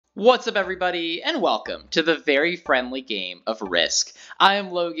What's up, everybody, and welcome to the very friendly game of Risk. I am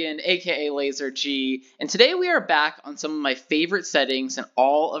Logan, aka Laser G, and today we are back on some of my favorite settings in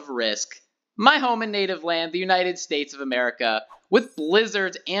all of Risk, my home and native land, the United States of America, with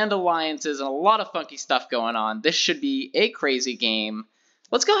blizzards and alliances and a lot of funky stuff going on. This should be a crazy game.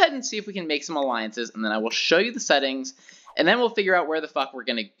 Let's go ahead and see if we can make some alliances, and then I will show you the settings, and then we'll figure out where the fuck we're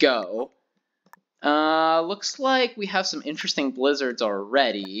gonna go. Looks like we have some interesting blizzards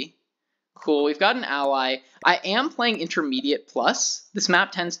already. Cool, we've got an ally. I am playing Intermediate Plus. This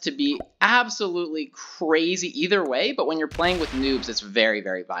map tends to be absolutely crazy either way, but when you're playing with noobs, it's very,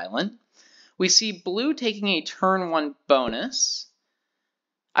 very violent. We see blue taking a turn 1 bonus.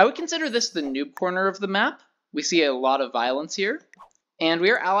 I would consider this the noob corner of the map. We see a lot of violence here, and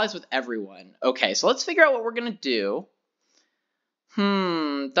we are allies with everyone. Okay, so let's figure out what we're gonna do.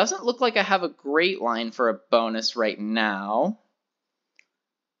 Doesn't look like I have a great line for a bonus right now.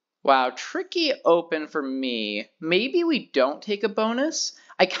 Wow, tricky open for me. Maybe we don't take a bonus.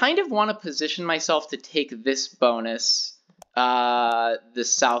 I kind of want to position myself to take this bonus, the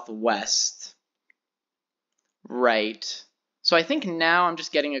southwest. Right. So I think now I'm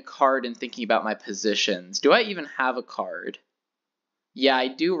just getting a card and thinking about my positions. Do I even have a card? Yeah, I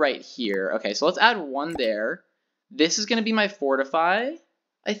do right here. Okay, so let's add one there. This is going to be my fortify,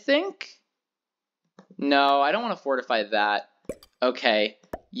 I think. No, I don't want to fortify that. Okay,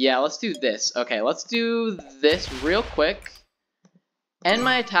 yeah, let's do this. Okay, let's do this real quick. End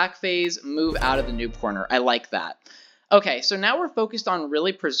my attack phase, move out of the noob corner. I like that. Okay, so now we're focused on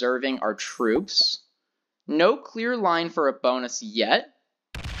really preserving our troops. No clear line for a bonus yet.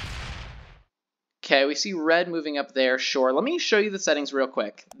 Okay, we see red moving up there, sure. Let me show you the settings real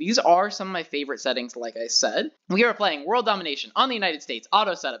quick. These are some of my favorite settings, like I said. We are playing World Domination on the United States,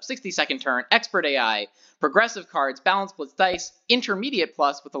 Auto Setup, 60-second turn, Expert AI, Progressive Cards, Balance Blitz Dice, Intermediate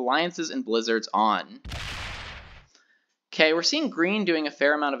Plus with Alliances and Blizzards on. Okay, we're seeing green doing a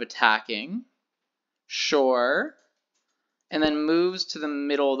fair amount of attacking. Sure. And then moves to the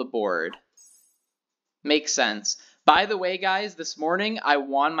middle of the board. Makes sense. By the way, guys, this morning I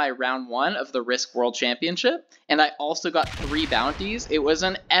won my round 1 of the Risk World Championship, and I also got 3 bounties. It was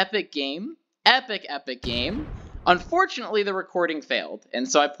an epic game. Epic, epic game. Unfortunately, the recording failed, and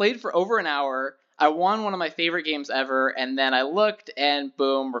so I played for over an hour. I won one of my favorite games ever, and then I looked, and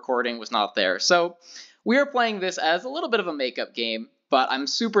boom, recording was not there. So we are playing this as a little bit of a makeup game, but I'm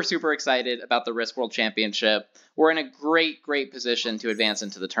super, super excited about the Risk World Championship. We're in a great, great position to advance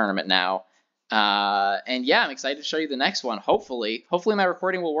into the tournament now. And yeah, I'm excited to show you the next one, hopefully. Hopefully my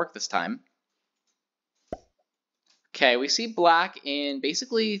recording will work this time. Okay, we see black in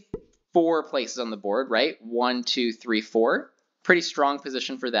basically 4 places on the board, right? 1, 2, 3, 4. Pretty strong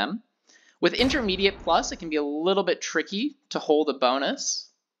position for them. With Intermediate Plus, it can be a little bit tricky to hold a bonus,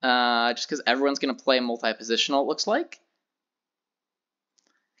 just because everyone's going to play multi-positional, it looks like.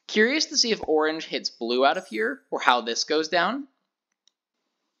 Curious to see if orange hits blue out of here, or how this goes down.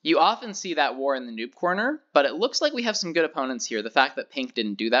 You often see that war in the noob corner, but it looks like we have some good opponents here. The fact that pink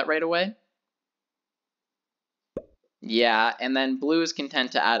didn't do that right away. Yeah, and then blue is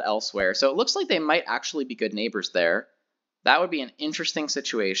content to add elsewhere. So it looks like they might actually be good neighbors there. That would be an interesting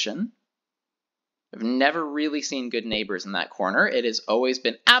situation. I've never really seen good neighbors in that corner. It has always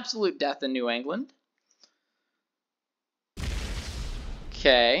been absolute death in New England.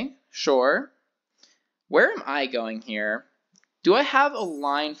 Okay, sure. Where am I going here? Do I have a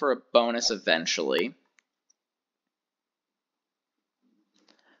line for a bonus eventually?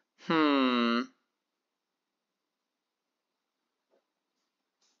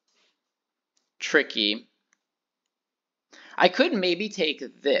 Tricky. I could maybe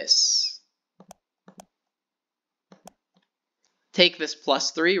take this. Take this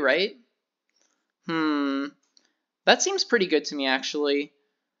 +3, right? That seems pretty good to me, actually.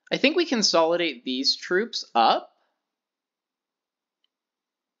 I think we consolidate these troops up.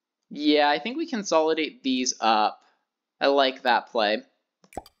 Yeah, I think we consolidate these up. I like that play.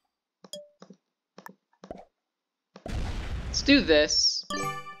 Let's do this.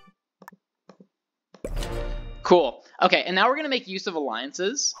 Cool. Okay, and now we're going to make use of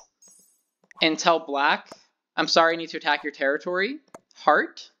alliances and tell black, I'm sorry, I need to attack your territory.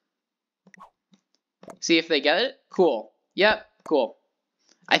 Heart. See if they get it. Cool. Yep, cool.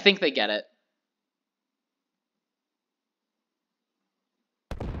 I think they get it.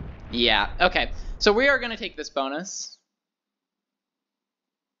 Yeah, okay. So we are going to take this bonus.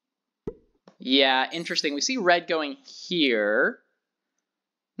 Yeah, interesting. We see red going here.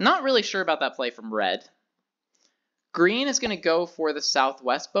 Not really sure about that play from red. Green is going to go for the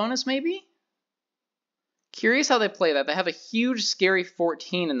southwest bonus, maybe? Curious how they play that. They have a huge, scary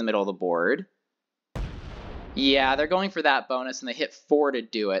 14 in the middle of the board. Yeah, they're going for that bonus, and they hit 4 to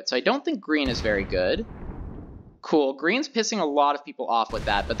do it. So I don't think green is very good. Cool. Green's pissing a lot of people off with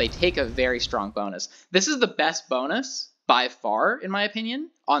that, but they take a very strong bonus. This is the best bonus, by far, in my opinion,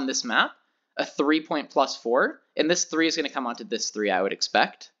 on this map. A 3-point plus 4. And this 3 is going to come onto this 3, I would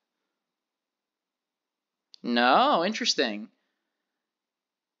expect. No, interesting.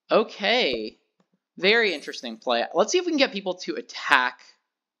 Okay. Very interesting play. Let's see if we can get people to attack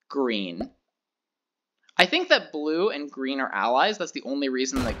green. I think that blue and green are allies. That's the only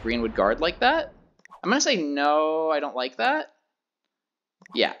reason that green would guard like that. I'm going to say no, I don't like that.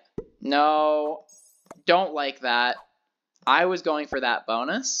 Yeah. No, don't like that. I was going for that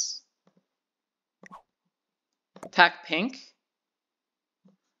bonus. Attack pink.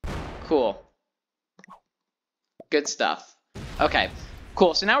 Cool. Good stuff. Okay,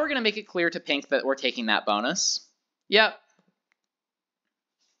 cool. So now we're going to make it clear to pink that we're taking that bonus. Yep.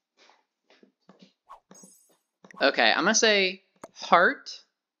 Okay, I'm going to say heart,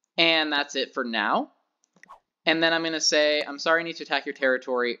 and that's it for now. And then I'm going to say, I'm sorry, I need to attack your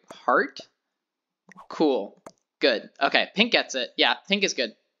territory, heart. Cool. Good. Okay, pink gets it. Yeah, pink is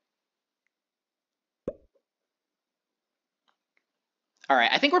good. All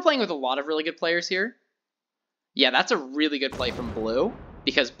right, I think we're playing with a lot of really good players here. Yeah, that's a really good play from blue,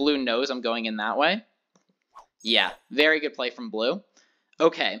 because blue knows I'm going in that way. Yeah, very good play from blue.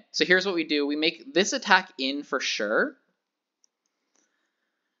 Okay, so here's what we do. We make this attack in for sure.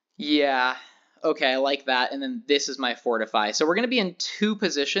 Yeah, okay, I like that. And then this is my fortify. So we're going to be in 2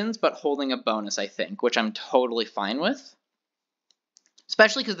 positions, but holding a bonus, I think, which I'm totally fine with.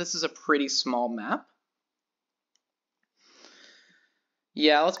 Especially because this is a pretty small map.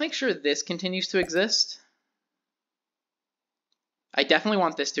 Yeah, let's make sure this continues to exist. I definitely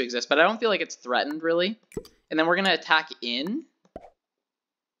want this to exist, but I don't feel like it's threatened, really. And then we're going to attack in.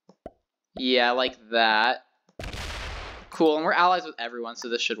 Yeah, like that. Cool, and we're allies with everyone, so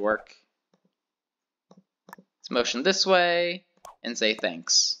this should work. Let's motion this way and say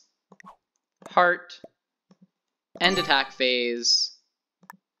thanks. Heart. End attack phase.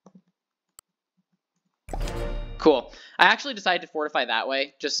 Cool. I actually decided to fortify that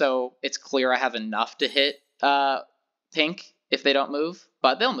way, just so it's clear I have enough to hit pink if they don't move,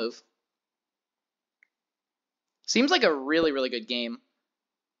 but they'll move. Seems like a really, really good game.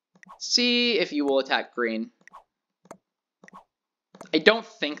 See if you will attack green. I don't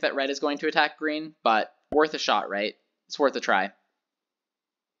think that red is going to attack green, but worth a shot, right? It's worth a try.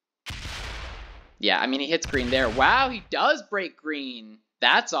 Yeah, I mean, he hits green there. Wow, he does break green.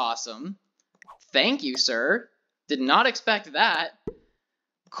 That's awesome. Thank you, sir. Did not expect that.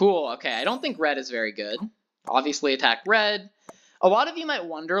 Cool, okay, I don't think red is very good. Obviously attack red. A lot of you might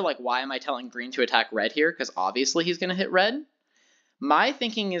wonder, like, why am I telling green to attack red here? Because obviously he's going to hit red. My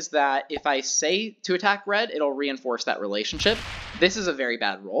thinking is that if I say to attack red, it'll reinforce that relationship. This is a very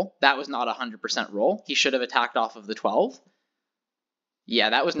bad roll. That was not a 100% roll. He should have attacked off of the 12. Yeah,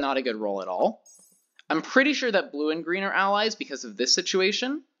 that was not a good roll at all. I'm pretty sure that blue and green are allies because of this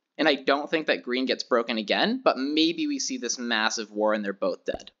situation, and I don't think that green gets broken again, but maybe we see this massive war and they're both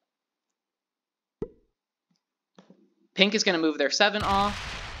dead. Pink is going to move their 7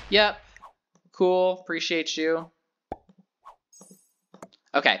 off. Yep. Cool. Appreciate you.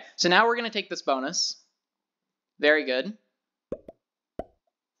 Okay, so now we're going to take this bonus. Very good.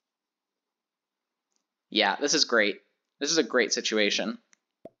 Yeah, this is great. This is a great situation.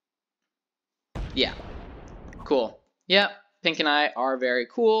 Yeah. Cool. Yep, pink and I are very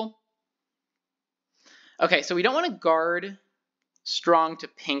cool. Okay, so we don't want to guard strong to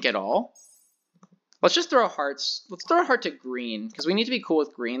pink at all. Let's just throw hearts. Let's throw a heart to green, because we need to be cool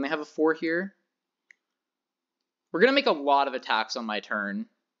with green. They have a 4 here. We're going to make a lot of attacks on my turn.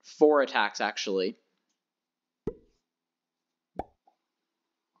 4 attacks, actually.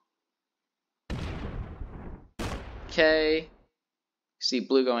 Okay. See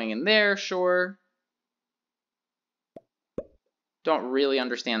blue going in there, sure. Don't really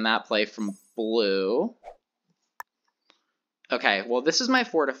understand that play from blue. Okay, well, this is my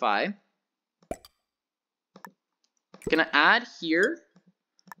fortify. Gonna add here.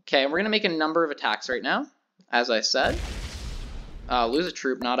 Okay, we're gonna make a number of attacks right now, as I said. Lose a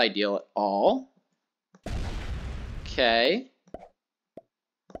troop, not ideal at all. Okay.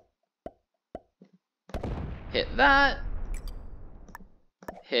 Hit that.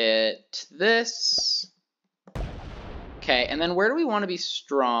 Hit this. Okay, and then where do we want to be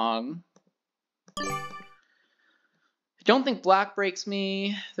strong? I don't think black breaks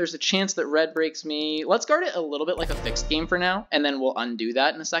me. There's a chance that red breaks me. Let's guard it a little bit like a fixed game for now, and then we'll undo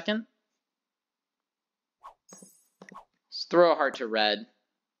that in a second. Throw a heart to red.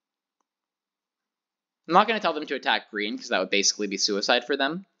 I'm not going to tell them to attack green because that would basically be suicide for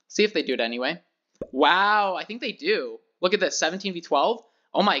them. See if they do it anyway. Wow, I think they do. Look at this, 17v12.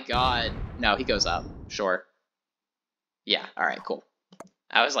 Oh my god. No, he goes up. Sure. Yeah, alright, cool.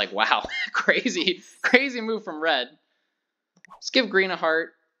 I was like, wow, crazy move from red. Let's give green a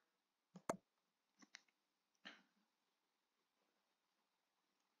heart.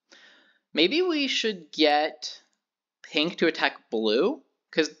 Maybe we should get pink to attack blue,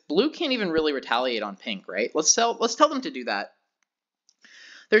 because blue can't even really retaliate on pink, right? Let's tell them to do that.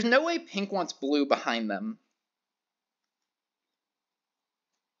 There's no way pink wants blue behind them.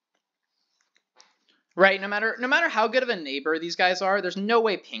 Right, no matter how good of a neighbor these guys are, there's no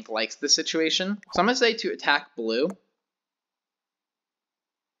way pink likes this situation. So I'm going to say to attack blue.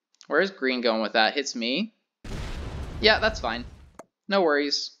 Where's green going with that? Hits me. Yeah, that's fine. No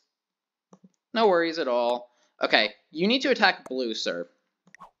worries. No worries at all. Okay, you need to attack blue, sir.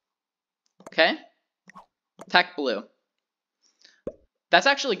 Okay? Attack blue. That's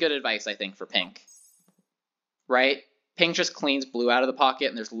actually good advice, I think, for pink. Right? Pink just cleans blue out of the pocket,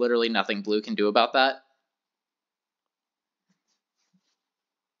 and there's literally nothing blue can do about that.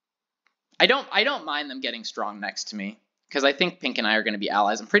 I don't mind them getting strong next to me, because I think pink and I are going to be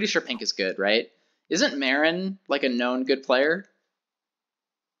allies. I'm pretty sure pink is good, right? Isn't Marin like a known good player?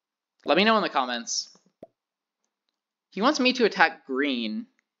 Let me know in the comments. He wants me to attack green.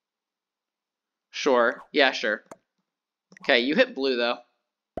 Sure. Yeah, sure. Okay, you hit blue, though.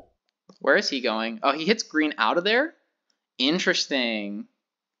 Where is he going? Oh, he hits green out of there? Interesting.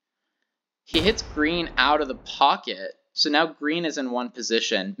 He hits green out of the pocket. So now green is in one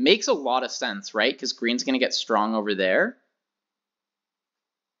position. Makes a lot of sense, right? Because green's going to get strong over there.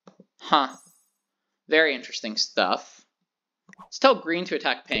 Huh. Very interesting stuff. Let's tell green to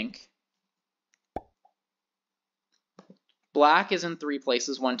attack pink. Black is in 3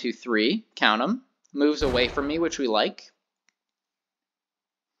 places. 1, 2, 3. Count them. Moves away from me, which we like.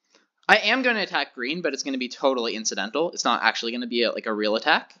 I am going to attack green, but it's going to be totally incidental. It's not actually going to be like a real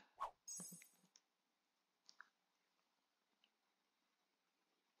attack.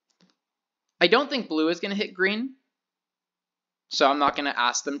 I don't think blue is going to hit green, so I'm not going to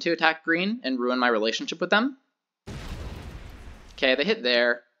ask them to attack green and ruin my relationship with them. Okay, they hit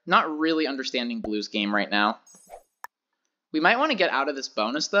there. Not really understanding blue's game right now. We might want to get out of this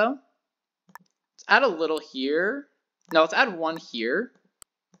bonus, though. Let's add a little here. No, let's add 1 here.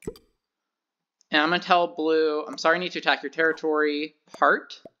 And I'm going to tell blue, I'm sorry, I need to attack your territory.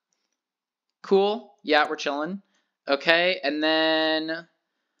 Heart. Cool. Yeah, we're chilling. Okay, and then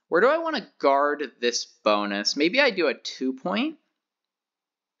where do I want to guard this bonus? Maybe I do a 2-point.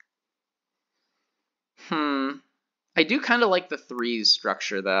 I do kind of like the 3s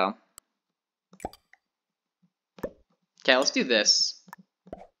structure, though. Okay, let's do this.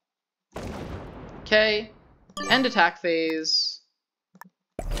 Okay, end attack phase.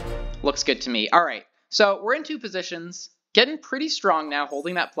 Looks good to me. All right, so we're in 2 positions. Getting pretty strong now,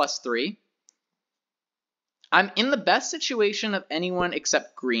 holding that +3. I'm in the best situation of anyone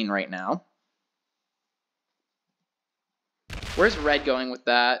except green right now. Where's red going with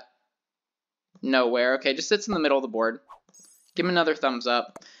that? Nowhere. Okay, just sits in the middle of the board. Give him another thumbs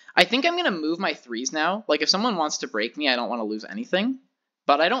up. I think I'm going to move my 3s now. Like, if someone wants to break me, I don't want to lose anything.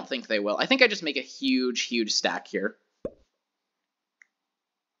 But I don't think they will. I think I just make a huge, huge stack here.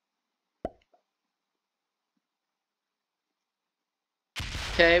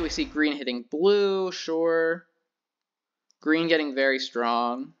 Okay, we see green hitting blue, sure. Green getting very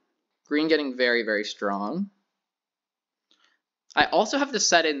strong. Green getting very, very strong. I also have to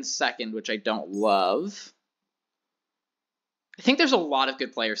set in second, which I don't love. I think there's a lot of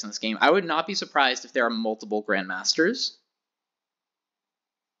good players in this game. I would not be surprised if there are multiple Grandmasters.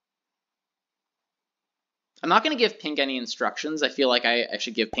 I'm not going to give pink any instructions. I feel like I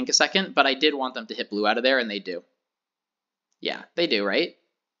should give pink a second, but I did want them to hit blue out of there, and they do. Yeah, they do, right?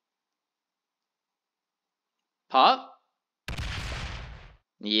 Pop?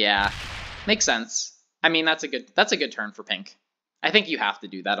 Yeah, makes sense. I mean, that's a good turn for pink. I think you have to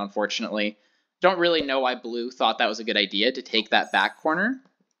do that, unfortunately. Don't really know why blue thought that was a good idea to take that back corner.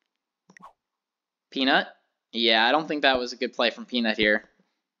 Peanut? Yeah, I don't think that was a good play from Peanut here.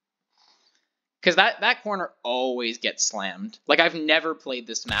 Because that corner always gets slammed. Like, I've never played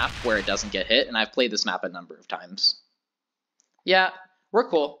this map where it doesn't get hit, and I've played this map a number of times. Yeah, we're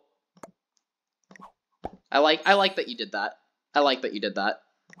cool. I like that you did that. I like that you did that.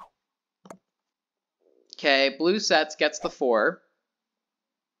 Okay, blue sets, gets the 4.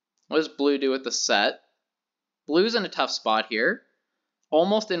 What does blue do with the set? Blue's in a tough spot here.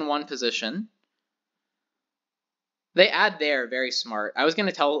 Almost in one position. They add there, very smart. I was going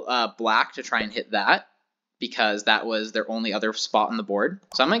to tell Black to try and hit that, because that was their only other spot on the board.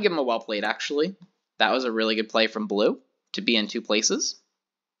 So I'm going to give them a well played, actually. That was a really good play from Blue to be in 2 places.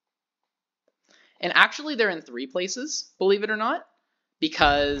 And actually, they're in 3 places, believe it or not,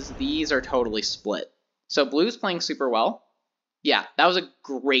 because these are totally split. So Blue's playing super well. Yeah, that was a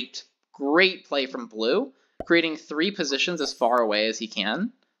great play from Blue, creating 3 positions as far away as he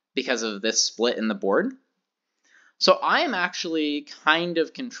can because of this split in the board. So I am actually kind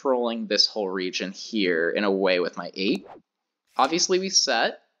of controlling this whole region here in a way with my 8. Obviously, we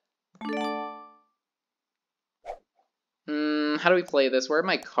set. How do we play this? Where are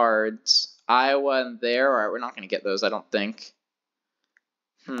my cards? Iowa and there. All right, we're not going to get those, I don't think.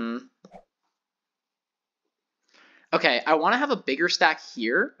 Okay, I want to have a bigger stack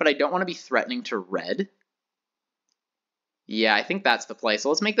here, but I don't want to be threatening to red. Yeah, I think that's the play. So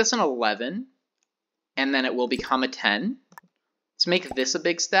let's make this an 11, and then it will become a 10. Let's make this a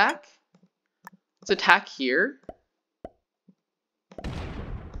big stack. Let's attack here.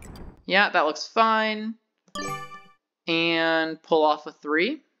 Yeah, that looks fine. And pull off a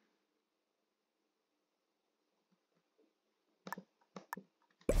 3.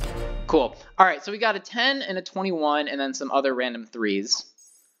 Cool. All right, so we got a 10 and a 21 and then some other random 3s.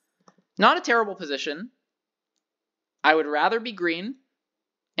 Not a terrible position. I would rather be green,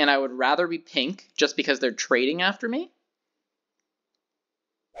 and I would rather be pink just because they're trading after me.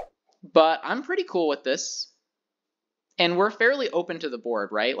 But I'm pretty cool with this. And we're fairly open to the board,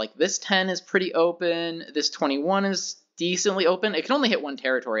 right? Like this 10 is pretty open. This 21 is decently open. It can only hit 1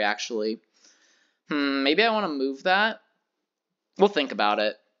 territory, actually. Maybe I want to move that. We'll think about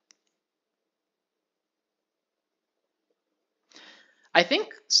it. I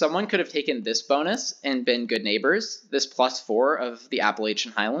think someone could have taken this bonus and been good neighbors, this +4 of the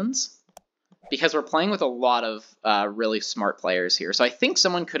Appalachian Highlands, because we're playing with a lot of really smart players here. So I think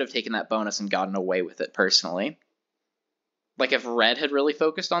someone could have taken that bonus and gotten away with it, personally. Like, if Red had really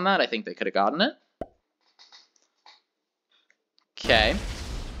focused on that, I think they could have gotten it. Okay.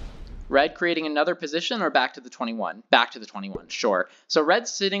 Red creating another position, or back to the 21? Back to the 21, sure. So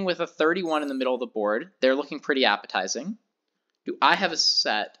Red's sitting with a 31 in the middle of the board. They're looking pretty appetizing. Do I have a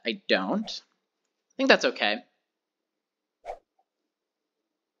set? I don't. I think that's okay.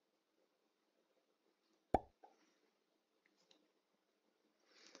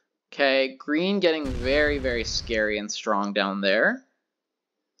 Okay, green getting very, very scary and strong down there.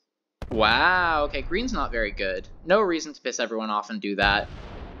 Wow, okay, green's not very good. No reason to piss everyone off and do that.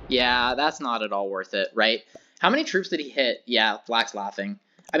 Yeah, that's not at all worth it, right? How many troops did he hit? Yeah, Black's laughing.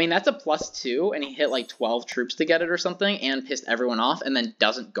 I mean, that's a +2, and he hit like 12 troops to get it or something, and pissed everyone off, and then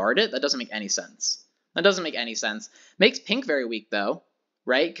doesn't guard it? That doesn't make any sense. That doesn't make any sense. Makes pink very weak, though,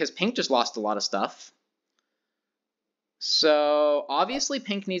 right? Because pink just lost a lot of stuff. So, obviously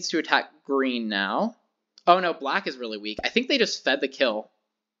pink needs to attack green now. Oh no, black is really weak. I think they just fed the kill.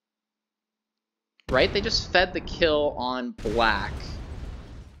 Right? They just fed the kill on black,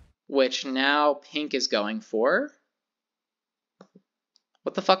 which now pink is going for.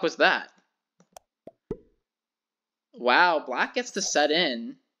 What the fuck was that? Wow, black gets to set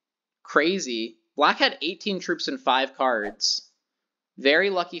in. Crazy. Black had 18 troops and 5 cards. Very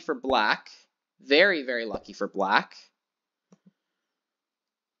lucky for black. Very, very lucky for black.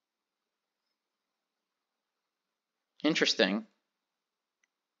 Interesting.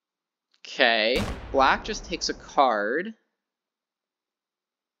 Okay, black just takes a card.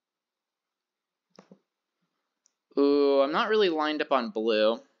 Ooh, I'm not really lined up on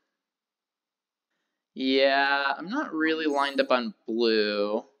blue. Yeah, I'm not really lined up on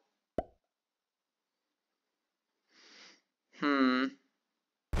blue.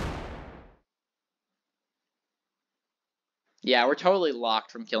 Yeah, we're totally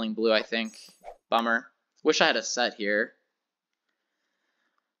locked from killing blue, I think. Bummer. Wish I had a set here.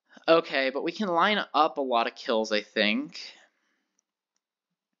 Okay, but we can line up a lot of kills, I think.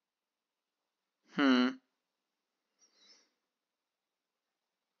 Can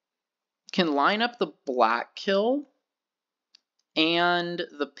line up the black kill and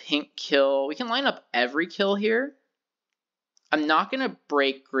the pink kill. We can line up every kill here. I'm not going to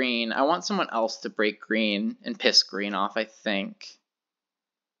break green. I want someone else to break green and piss green off, I think.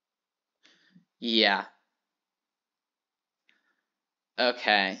 Yeah.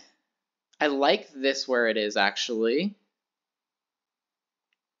 Okay. I like this where it is, actually.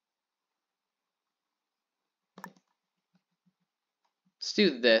 Let's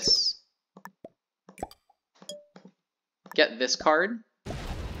do this. Get this card.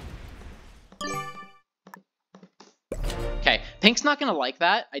 Okay, pink's not gonna like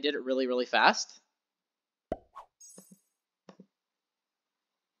that. I did it really, really fast.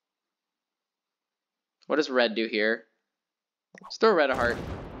 What does red do here? Let's throw red a heart.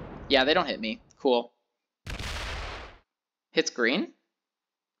 Yeah, they don't hit me. Cool. Hits green?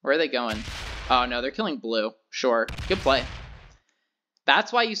 Where are they going? Oh no, they're killing blue. Sure. Good play.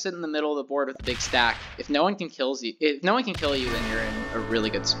 That's why you sit in the middle of the board with a big stack. If no one can kill you, then you're in a really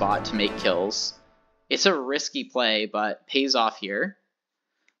good spot to make kills. It's a risky play, but pays off here.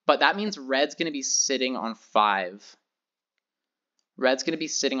 But that means red's going to be sitting on 5. Red's going to be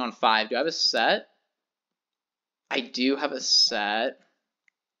sitting on 5. Do I have a set? I do have a set.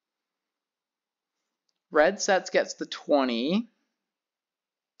 Red sets gets the 20.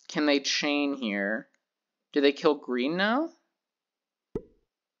 Can they chain here? Do they kill green now?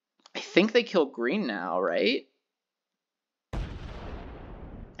 I think they kill green now, right?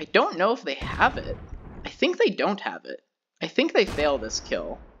 I don't know if they have it. I think they don't have it. I think they fail this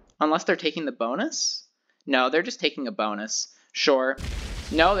kill. Unless they're taking the bonus? No, they're just taking a bonus. Sure.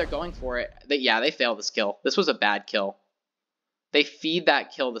 No, they're going for it. Yeah, they fail this kill. This was a bad kill. They feed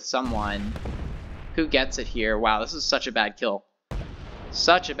that kill to someone. Who gets it here? Wow, this is such a bad kill.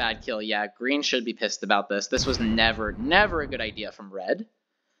 Such a bad kill. Yeah, green should be pissed about this. This was never a good idea from red.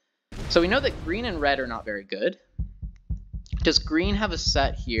 So we know that green and red are not very good. Does green have a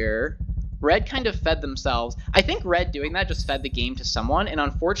set here? Red kind of fed themselves. I think red doing that just fed the game to someone, and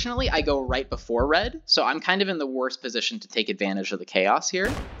unfortunately I go right before red, so I'm kind of in the worst position to take advantage of the chaos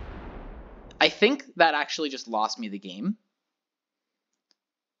here. I think that actually just lost me the game.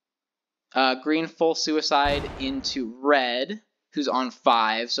 Green full suicide into red, who's on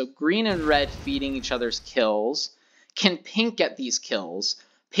 5. So green and red feeding each other's kills. Can pink get these kills?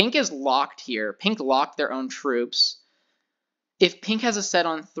 Pink is locked here. Pink locked their own troops. If pink has a set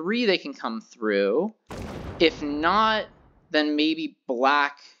on 3, they can come through. If not, then maybe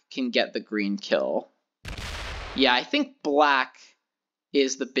black can get the green kill. Yeah, I think black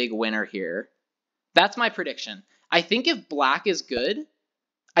is the big winner here. That's my prediction. I think if black is good,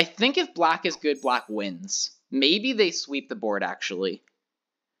 black wins. Maybe they sweep the board, actually.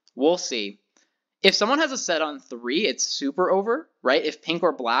 We'll see. If someone has a set on 3, it's super over, right? If pink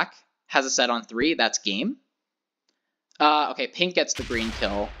or black has a set on 3, that's game. Okay, pink gets the green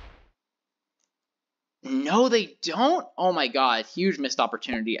kill. No, they don't? Oh my god, huge missed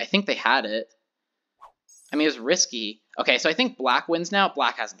opportunity. I think they had it. I mean, it was risky. Okay, so I think black wins now.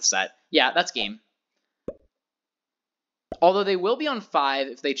 Black has the set. Yeah, that's game. Although they will be on 5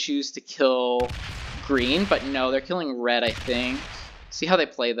 if they choose to kill green, but no, they're killing red, I think. See how they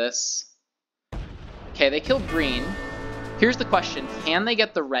play this. Okay, they killed green. Here's the question. Can they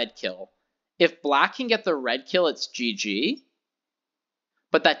get the red kill? If black can get the red kill, it's GG.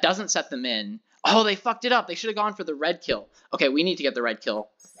 But that doesn't set them in. Oh, they fucked it up. They should have gone for the red kill. Okay, we need to get the red kill.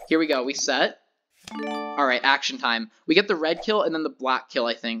 Here we go. We set. All right, action time. We get the red kill and then the black kill,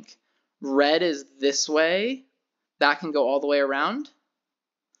 I think. Red is this way. That can go all the way around.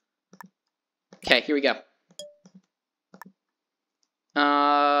 Okay, here we go.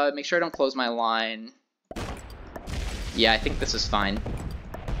 Make sure I don't close my line. Yeah, I think this is fine.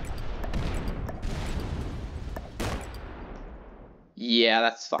 Yeah,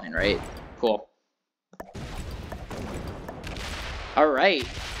 that's fine, right? Cool. Alright.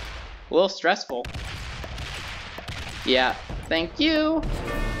 A little stressful. Yeah, thank you.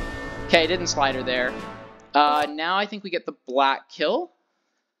 Okay, didn't slider there. Now I think we get the black kill.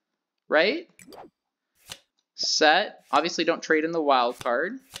 Right? Set. Obviously don't trade in the wild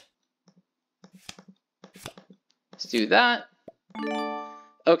card. Let's do that.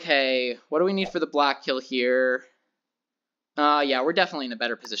 Okay, what do we need for the black kill here? Yeah, we're definitely in a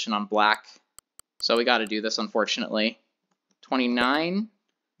better position on black. So we gotta do this, unfortunately. 29.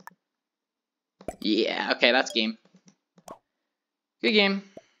 Yeah, okay, that's game. Good game.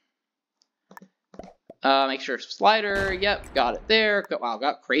 Make sure slider, yep, got it there. Wow,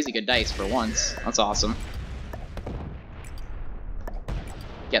 got crazy good dice for once. That's awesome.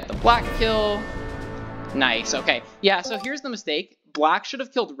 Get the black kill. Nice, okay. Yeah, so here's the mistake. Black should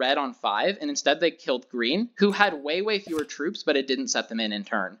have killed red on 5, and instead they killed green, who had way fewer troops, but it didn't set them in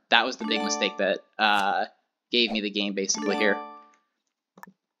turn. That was the big mistake that gave me the game, basically, here.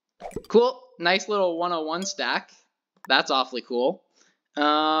 Cool. Nice little 101 stack. That's awfully cool.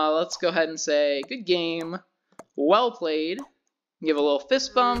 Let's go ahead and say, good game. Well played. Give a little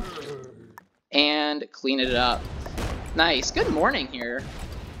fist bump. And clean it up. Nice. Good morning here.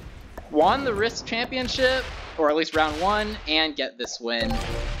 Won the Risk Championship, or at least round 1, and get this win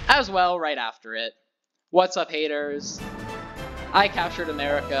as well right after it. What's up, haters? I captured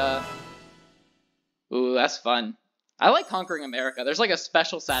America. Ooh, that's fun. I like conquering America. There's like a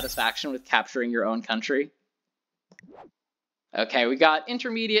special satisfaction with capturing your own country. Okay, we got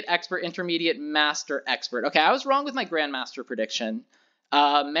intermediate, expert, intermediate, master, expert. Okay, I was wrong with my Grandmaster prediction.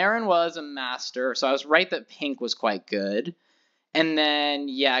 Marin was a master, so I was right that pink was quite good. And then,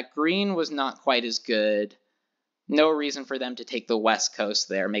 yeah, green was not quite as good. No reason for them to take the West Coast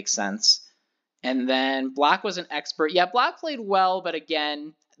there, makes sense. And then black was an expert. Yeah, black played well, but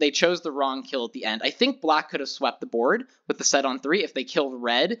again, they chose the wrong kill at the end. I think black could have swept the board with the set on 3 if they killed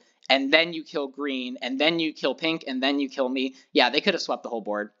red, and then you kill green, and then you kill pink, and then you kill me. Yeah, they could have swept the whole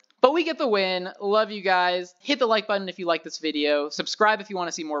board. But we get the win. Love you guys. Hit the like button if you like this video. Subscribe if you want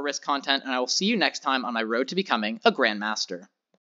to see more Risk content, and I will see you next time on my road to becoming a Grandmaster.